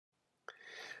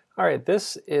All right,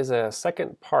 this is a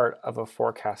second part of a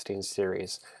forecasting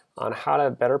series on how to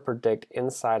better predict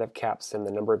inside of Capsim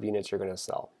the number of units you're going to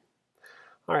sell.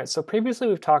 All right, so previously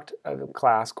we've talked in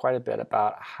class quite a bit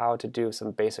about how to do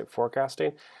some basic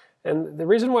forecasting. And the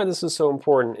reason why this is so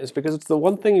important is because it's the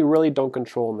one thing you really don't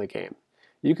control in the game.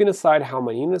 You can decide how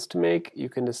many units to make, you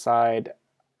can decide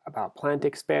about plant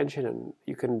expansion, and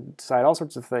you can decide all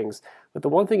sorts of things. But the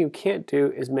one thing you can't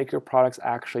do is make your products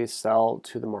actually sell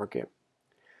to the market.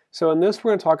 So in this,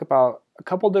 we're going to talk about a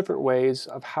couple different ways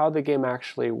of how the game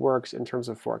actually works in terms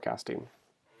of forecasting.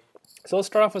 So let's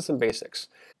start off with some basics.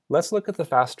 Let's look at the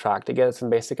fast track to get some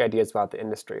basic ideas about the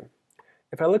industry.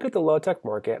 If I look at the low-tech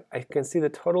market, I can see the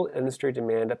total industry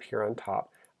demand up here on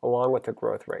top, along with the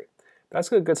growth rate.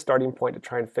 That's a good starting point to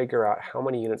try and figure out how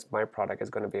many units my product is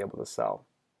going to be able to sell.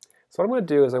 So what I'm going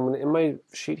to do is in my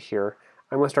sheet here,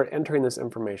 I'm going to start entering this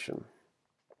information.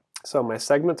 So my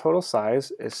segment total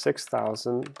size is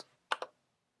 6,000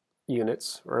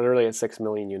 units, or really it's 6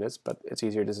 million units, but it's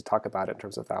easier just to talk about it in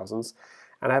terms of thousands.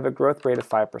 And I have a growth rate of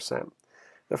 5%.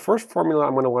 The first formula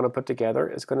I'm going to want to put together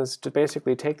is going to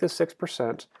basically take the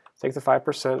 6%, take the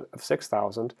 5% of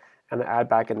 6,000, and add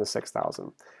back in the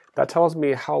 6,000. That tells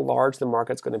me how large the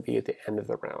market's going to be at the end of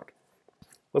the round.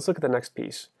 Let's look at the next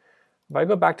piece. If I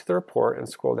go back to the report and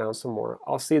scroll down some more,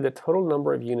 I'll see the total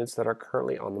number of units that are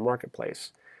currently on the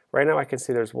marketplace. Right now I can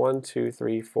see there's 1, 2,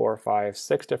 3, 4, 5,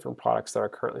 6 different products that are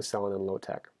currently selling in low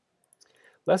tech.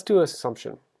 Let's do an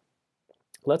assumption.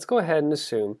 Let's go ahead and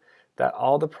assume that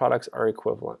all the products are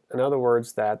equivalent. In other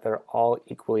words, that they're all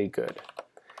equally good.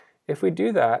 If we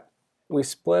do that, we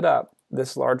split up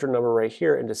this larger number right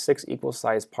here into 6 equal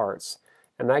sized parts,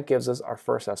 and that gives us our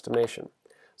first estimation.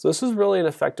 So this is really an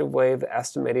effective way of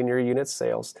estimating your unit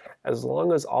sales as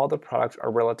long as all the products are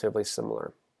relatively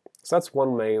similar. So that's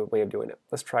one way of doing it.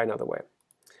 Let's try another way.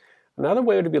 Another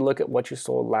way would be look at what you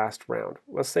sold last round.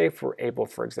 Let's say for April,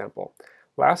 for example.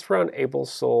 Last round, April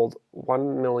sold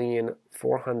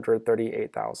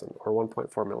 1,438,000, or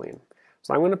 1.4 million.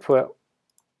 So I'm going to put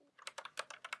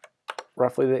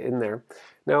roughly in there.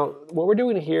 Now, what we're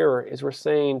doing here is we're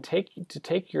saying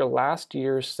take your last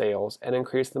year's sales and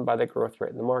increase them by the growth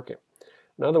rate in the market.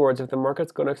 In other words, if the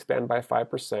market's going to expand by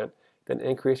 5%, then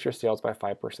increase your sales by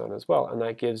 5% as well, and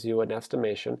that gives you an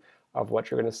estimation of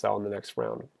what you're going to sell in the next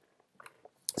round.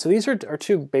 So these are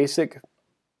two basic,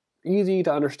 easy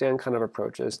to understand kind of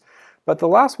approaches, but the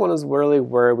last one is really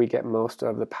where we get most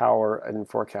of the power in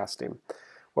forecasting.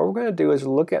 What we're going to do is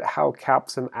look at how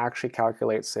Capsim actually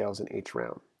calculates sales in each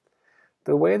round.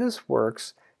 The way this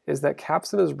works is that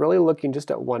Capsim is really looking just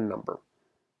at one number.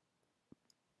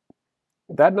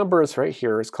 That number is right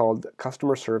here. It's called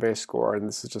customer survey score, and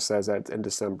this just says that it's in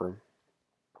December.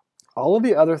 All of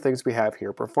the other things we have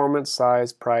here, performance,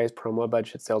 size, price, promo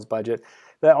budget, sales budget,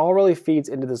 that all really feeds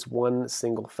into this one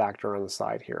single factor on the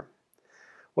side here.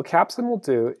 What Capsim will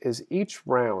do is each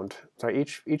month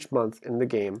in the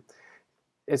game,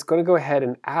 it's going to go ahead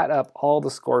and add up all the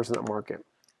scores in that market.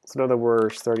 So in other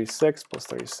words, 36 plus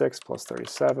 36 plus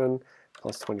 37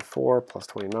 plus 24 plus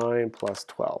 29 plus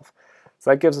 12. So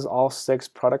that gives us all 6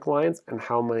 product lines and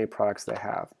how many products they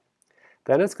have.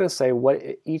 Then it's going to say what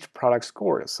each product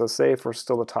score is. So say if we're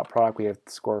still the top product, we have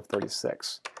the score of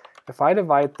 36. If I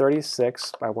divide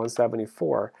 36 by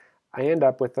 174, I end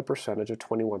up with a percentage of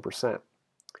 21%.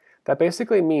 That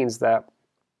basically means that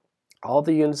all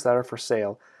the units that are for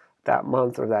sale that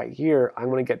month or that year,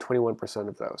 I'm going to get 21%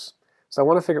 of those. So I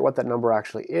want to figure out what that number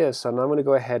actually is, so now I'm going to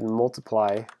go ahead and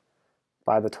multiply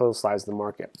by the total size of the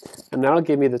market. And that'll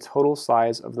give me the total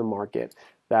size of the market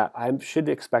that I should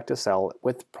expect to sell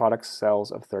with product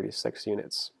sales of 36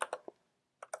 units.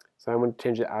 So I'm going to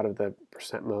change it out of the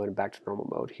percent mode and back to normal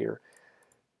mode here.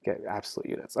 Get absolute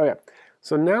units. Okay,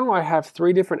 so now I have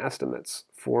 3 different estimates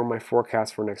for my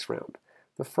forecast for next round.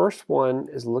 The first one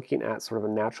is looking at sort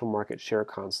of a natural market share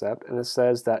concept, and it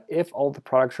says that if all the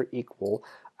products are equal,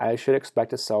 I should expect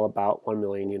to sell about 1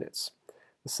 million units.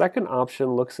 The second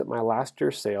option looks at my last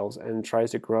year's sales and tries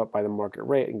to grow up by the market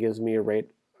rate and gives me a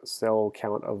sale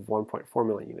count of 1.4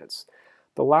 million units.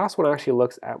 The last one actually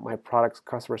looks at my product's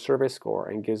customer survey score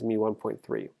and gives me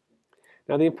 1.3.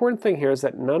 Now the important thing here is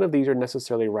that none of these are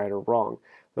necessarily right or wrong.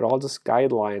 They're all just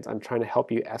guidelines. I'm trying to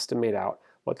help you estimate out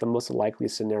what the most likely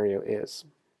scenario is.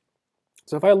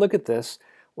 So if I look at this,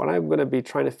 what I'm going to be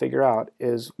trying to figure out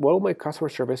is what will my customer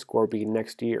survey score be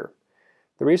next year?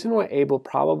 The reason why Able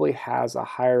probably has a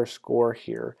higher score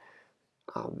here,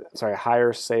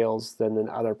 higher sales than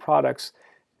other products,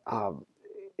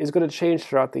 is going to change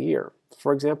throughout the year.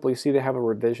 For example, you see they have a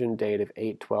revision date of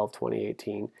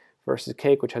 8/12/2018 versus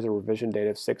Cake, which has a revision date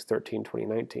of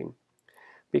 6/13/2019.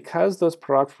 Because those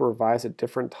products were revised at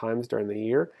different times during the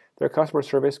year, their customer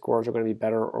survey scores are going to be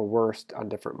better or worse on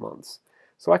different months.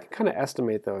 So I can kind of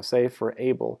estimate those. Say for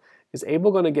Able, is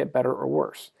Able going to get better or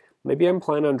worse? Maybe I'm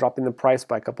planning on dropping the price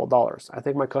by a couple dollars. I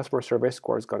think my customer survey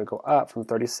score is going to go up from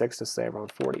 36 to say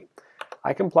around 40.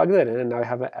 I can plug that in and now I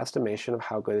have an estimation of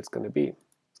how good it's going to be.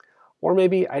 Or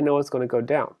maybe I know it's going to go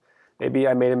down. Maybe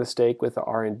I made a mistake with the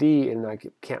R&D and I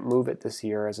can't move it this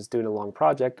year as it's doing a long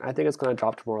project. I think it's going to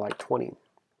drop to more like 20.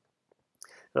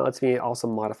 That lets me also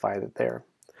modify it there.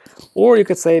 Or you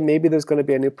could say maybe there's going to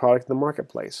be a new product in the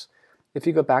marketplace. If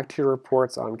you go back to your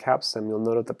reports on Capsim, you'll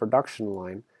note the production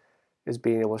line is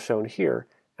being able shown here.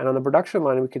 And on the production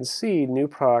line, we can see new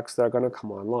products that are going to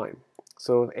come online.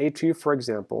 So A2, for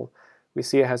example, we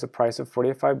see it has a price of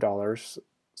 $45,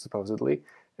 supposedly.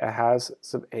 It has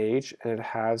some age, and it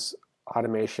has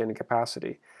automation and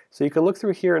capacity. So you can look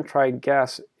through here and try and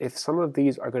guess if some of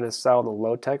these are going to sell in the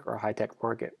low-tech or high-tech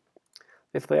market.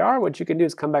 If they are, what you can do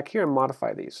is come back here and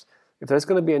modify these. If there's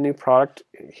going to be a new product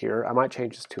here, I might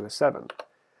change this to a 7.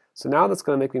 So now that's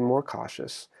going to make me more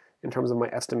cautious in terms of my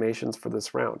estimations for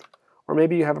this round. Or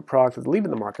maybe you have a product that's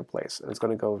leaving the marketplace and it's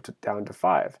going to go down to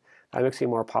 5. That makes you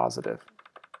more positive.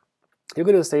 You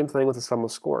can do the same thing with the sum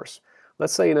of scores.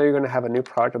 Let's say you're going to have a new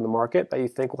product on the market that you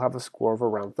think will have a score of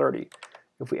around 30.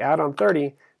 If we add on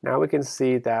 30, now we can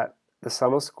see that the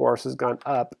sum of scores has gone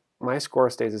up. My score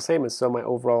stays the same, and so my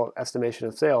overall estimation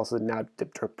of sales has now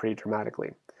dipped pretty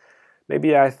dramatically.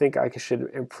 Maybe I think I should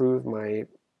improve my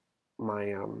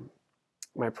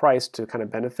price to kind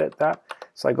of benefit that.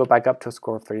 So I go back up to a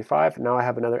score of 35. Now I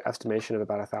have another estimation of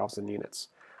about 1,000 units.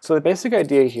 So the basic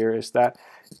idea here is that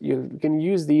you can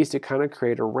use these to kind of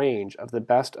create a range of the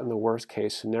best and the worst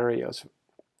case scenarios.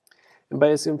 But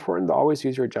it's important to always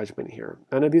use your judgment here.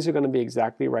 None of these are going to be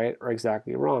exactly right or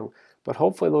exactly wrong, but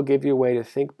hopefully they'll give you a way to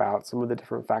think about some of the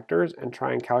different factors and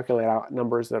try and calculate out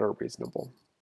numbers that are reasonable.